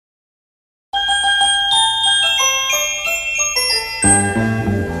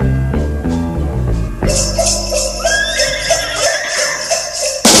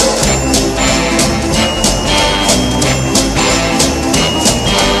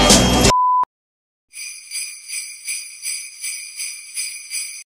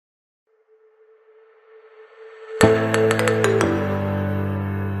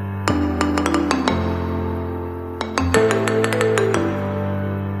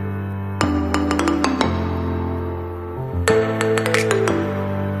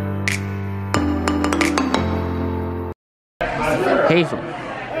Hazel.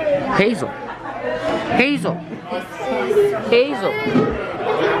 Hazel. Hazel. Hazel.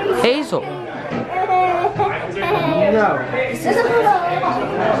 Hazel. No.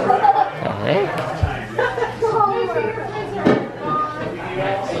 The heck?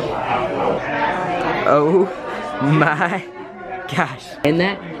 Oh my gosh. And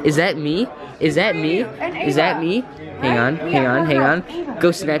is that me? Is that me? Is that me? Hang on. Go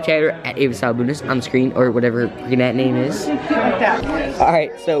Snapchat her at Ava Salbunas on the screen or whatever that name is.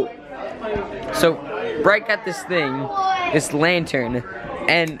 Alright, so Bright got this thing, this lantern,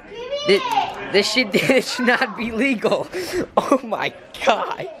 and this should not be legal. Oh my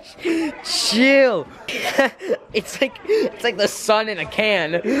gosh. Chill. It's like the sun in a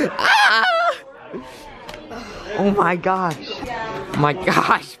can. Ah! Oh my gosh. Oh my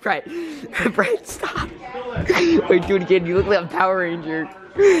gosh, Bright, stop. Wait, do it again. You look like a Power Ranger.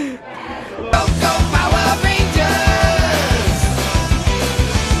 Go, go, Power Rangers!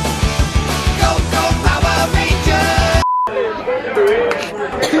 Go, go, Power Rangers!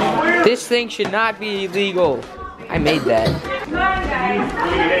 This thing should not be illegal. I made that.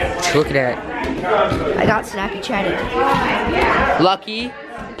 Look at that. I got Snappy Chatted. Lucky.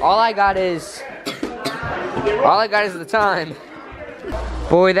 All I got is the time.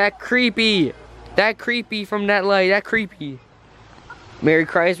 Boy, that creepy. That creepy from that light. That creepy. Mary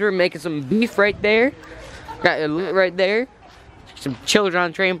Chrysler making some beef right there. Got it lit right there. Some children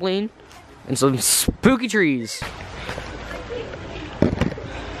on trampoline. And some spooky trees.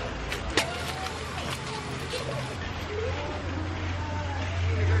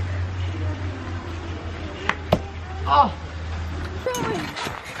 Oh.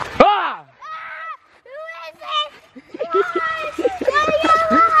 Ah! Who is it? Guys, what are you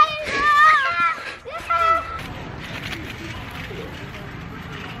lying?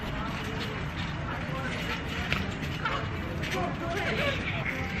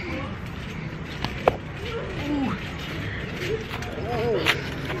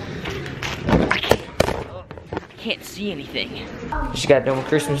 I can't see anything. Just got done with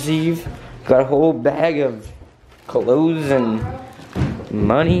Christmas Eve. Got a whole bag of clothes and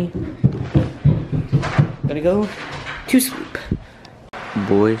money. Gonna go to sleep.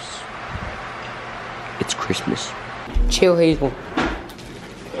 Boys, it's Christmas. Chill, Hazel.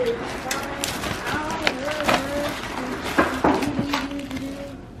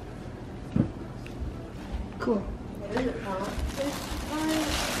 Cool.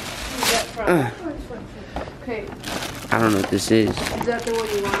 Okay. I don't know what this is. Is that the one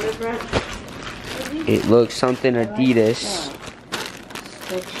you wanted, Brett? It looks something Adidas.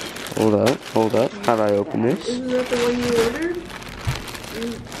 Hold up. How do I open this? Isn't that the one you ordered?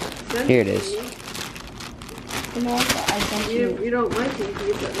 Here it is. You know what? I sent you. You don't like it, you can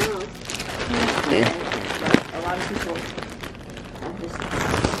get that now. Yeah. A lot of people have this.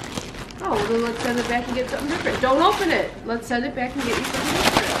 Oh, well then let's send it back and get something different. Don't open it. Let's send it back and get you something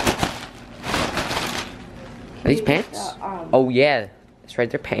different. Are these pants? Oh yeah. That's right,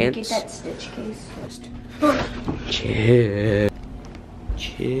 they're pants. Get that Stitch case. Chill.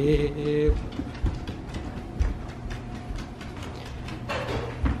 Chill.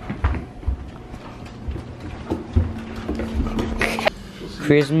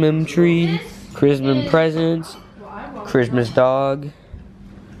 Christmas tree, Christmas presents, Christmas dog.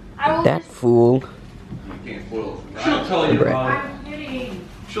 That fool. She'll tell you about it.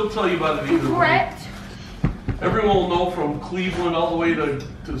 She'll tell you about it either way. Everyone will know from Cleveland all the way to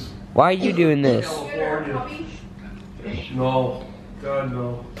Why are you doing this? California. No. God,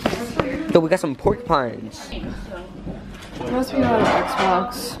 no. Yo, we got some porcupines. Must be on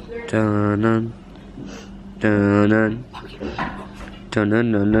Xbox. Dun-dun. Dun-dun.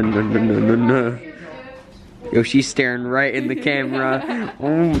 Dun-dun-dun-dun-dun-dun-dun. Yo, she's staring right in the camera.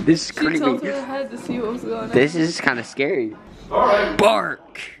 Oh, this is creepy. She tilted her head to see what was going on. This is kind of scary. Alright.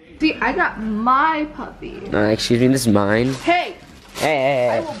 Bark! See, I got my puppy. Excuse me, this is mine. Hey! Hey.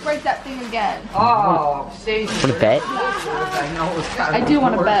 I will break that thing again. Oh, Stacey. Want to bet? I know it's kind of I do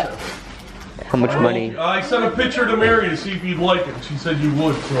want to bet. How much money? I sent a picture to Mary to see if you'd like it. She said you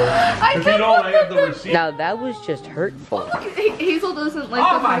would, so if you don't, I have the receipt. Now, that was just hurtful. Hazel doesn't like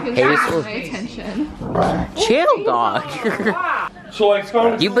the fucking Hazel. my attention. Chill, dog. So I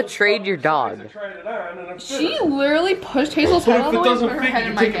found You betrayed your dog. She literally pushed Hazel's So head if all the it way and doesn't put her fit, head you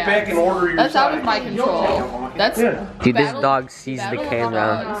in my take it back and hands. order your That's out of size. my control. That's Dude, this dog sees the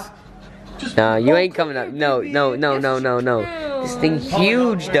camera. No, you ain't coming up. No. This thing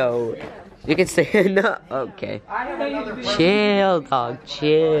huge, though. You can say no. Okay. Chill, dog.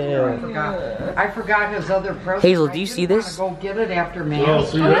 Chill. I forgot his other present. Hazel, do you see this? Go get it after Oh,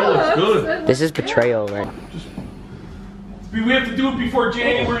 Mass. see, that looks good. This is betrayal, right? We have to do it before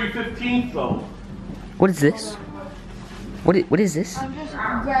January 15th, though. What is this? What is this? I'm just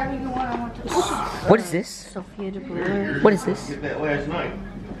grabbing the one I want to open. What is this? Sophia DeBruder. What is this? Get that last night.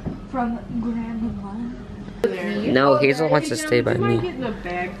 From Grandma. No, Hazel wants to stay by Do you mind me. getting a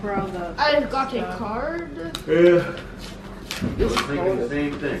bag for all the... I got a card. Yeah. Thinking the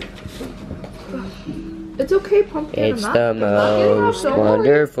same thing. It's okay, Pumpkin. It's the most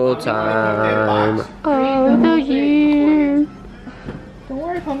wonderful time of the year. Don't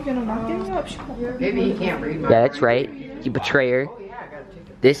worry, Pumpkin, I'm not getting up. Maybe he can't read my. Yeah, that's right. You betrayer. Oh, yeah, I gotta take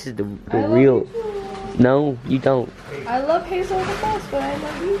it. This is the real. No, you don't. I love Hazel the most, but I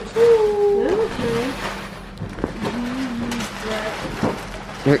love you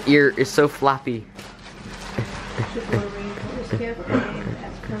too. Your ear is so floppy.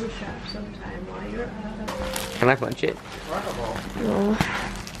 Can I punch it?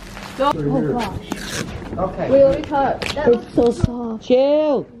 Oh gosh. Okay. Wait, let me cut. It's so soft.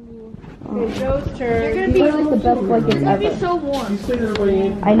 Chill. Okay, Joe's turn. They're gonna be like the best blankets ever. Be so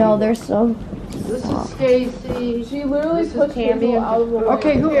warm. I know, they're so. This is Stacy. She literally puts Hazel out of the way.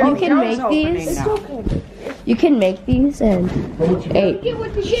 Okay, who? You can make these. You can make these and. Hey,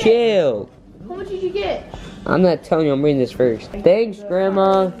 chill. How much did you get? I'm not telling you. I'm reading this first. Thanks,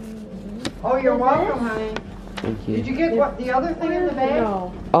 Grandma. Oh, you're welcome, honey. Thank Did you. you get what? The other thing in the bag?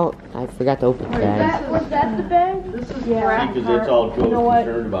 No. Oh, I forgot to open the bag. Was that the bag? This is Yeah. crap. Because that's all Joe's You know what?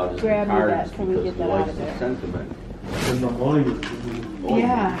 concerned about is the Grab me cards that so we because get he that out likes of the there. sentiment. And the money was.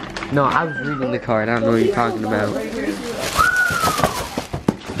 Yeah. No, I was reading the card. I don't know what you're talking about.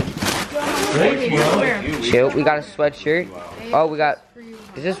 Thanks, Mom. Chill. We got a sweatshirt. Oh, we got.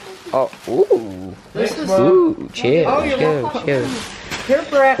 Is this? Oh, ooh. This is. Ooh, chill, Oh, you're chill, welcome. chill. Here,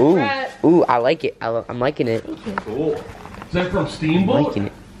 Brett. Ooh, Brett. ooh, I like it. I'm liking it. Cool. Is that from I'm Steamboat? liking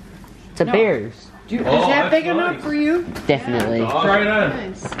it. It's a Bears. Is Oh, that that's big enough nice. for you? Definitely. Try it on.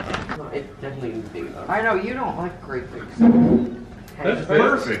 Nice. It definitely is big enough. I know you don't like great big stuff. That's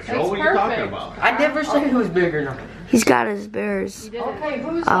perfect, Joe. That's What are you talking perfect. about? I never said it was big enough. He's got his Bears Okay,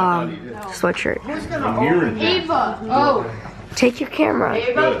 who's sweatshirt. who's gonna I'm open hearing it? that. Ava. Oh. Take your camera.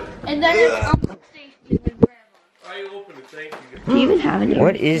 Ava? And then it's Uncle Stacy and Grandma. I open it, thank you. Do you even have any?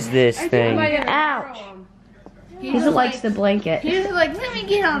 What is this thing? Ouch. Hazel likes the blanket. He's like, let me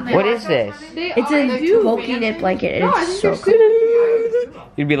get on there. What is this? It's a smoky knit blanket and it's so cool.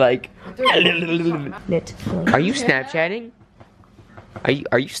 You'd be like, Knit. are you Snapchatting? Are you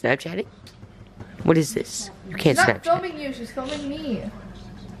Snapchatting? What is this? You can't She's not Snapchat. filming you, she's filming me.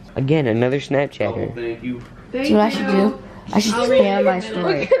 Again, another Oh, Snapchatter. thank you. That's what I should do. I should spam my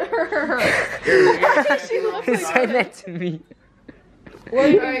story. Say that to me.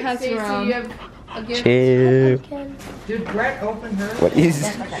 Alright, Stacy, you have a gift. Chill. Did Brett open her? What is?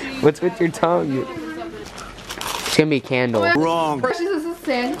 What's with your tongue? It's gonna be a candle. This is a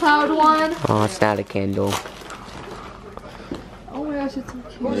sand cloud one. Oh, it's not a candle. Oh my gosh, it's so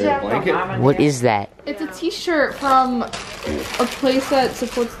cute. Who's that from? Blanket? Mom and What Dad? is that? It's a t-shirt from a place that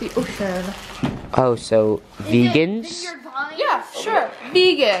supports the ocean. Oh, so vegans? Yeah, sure.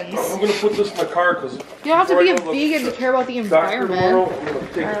 Vegans. I'm gonna put this in the car because. You don't have to be a vegan to care about the Doctor tomorrow, environment. I'm gonna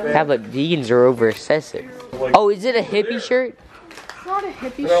take it Yeah, back. but vegans are over excessive. Oh, is it a hippie shirt? It's not a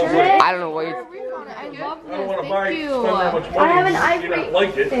hippie Well, shirt. wait. I don't know what you're I love I don't want this. to buy Thank spend that you. much money. have an if you don't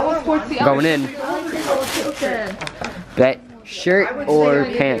like it. Supports the going in. ocean. Bet shirt or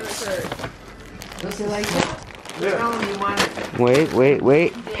pants? This is like it? Yeah. Tell him you want it.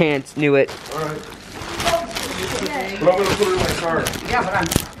 Wait. Pants. Knew it. All right. But I'm gonna put it in my car. Yeah, but I'm.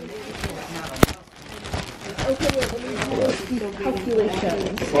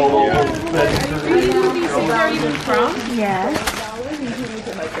 Oh, yeah.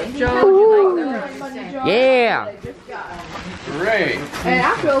 Yes. Joe, would you like that? Yeah. Great. And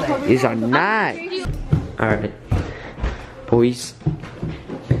after it'll probably These are nice. Alright. Boys.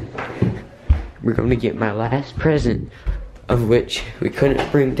 We're going to get my last present, of which we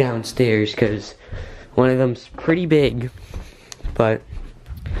couldn't bring downstairs because one of them's pretty big. But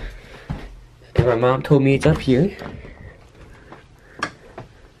and my mom told me it's up here.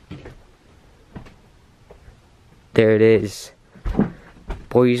 There it is.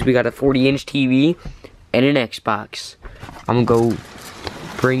 Boys, we got a 40-inch TV and an Xbox. I'm gonna go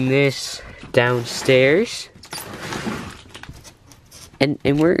bring this downstairs. And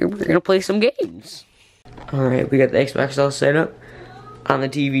we're gonna play some games. Alright, we got the Xbox all set up on the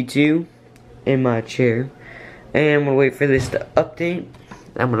TV too, in my chair. And I'm gonna wait for this to update.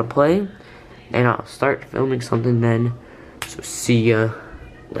 I'm gonna play, and I'll start filming something then. So see ya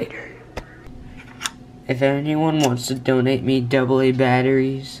later. If anyone wants to donate me AA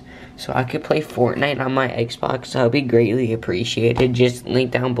batteries, so I could play Fortnite on my Xbox. That would be greatly appreciated. Just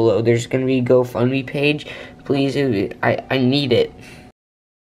link down below. There's gonna be a GoFundMe page. Please, I need it.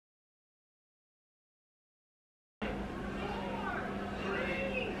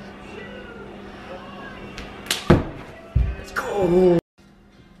 Let's go.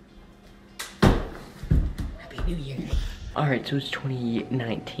 Happy New Year. Alright, so it's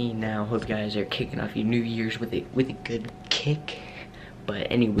 2019 now. Hope you guys are kicking off your New Year's with a good kick.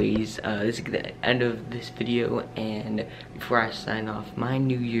 But anyways, this is the end of this video, and before I sign off, my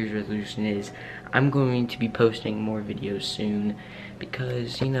New Year's resolution is I'm going to be posting more videos soon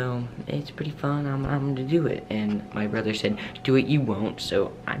because, you know, it's pretty fun. I'm gonna do it, and my brother said do it, you won't,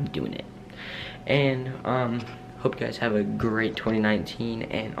 so I'm doing it. And hope you guys have a great 2019,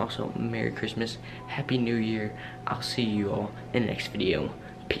 and also Merry Christmas, Happy New Year. I'll see you all in the next video.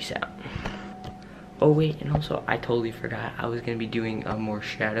 Peace out. Oh wait, and also I totally forgot I was gonna be doing more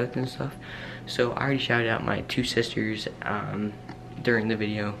shout outs and stuff. So I already shouted out my 2 sisters during the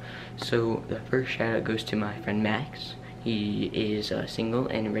video. So the first shout out goes to my friend Max. He is single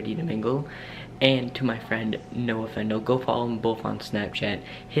and ready to mingle. And to my friend Noah Fendel, go follow them both on Snapchat.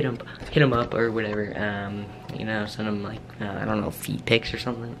 Hit him up or whatever. You know, send them like I don't know, feet pics or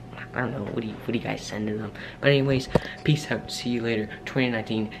something. I don't know. What do you guys send to them? But anyways, peace out. See you later.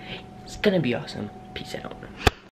 2019. It's gonna be awesome. Peace out.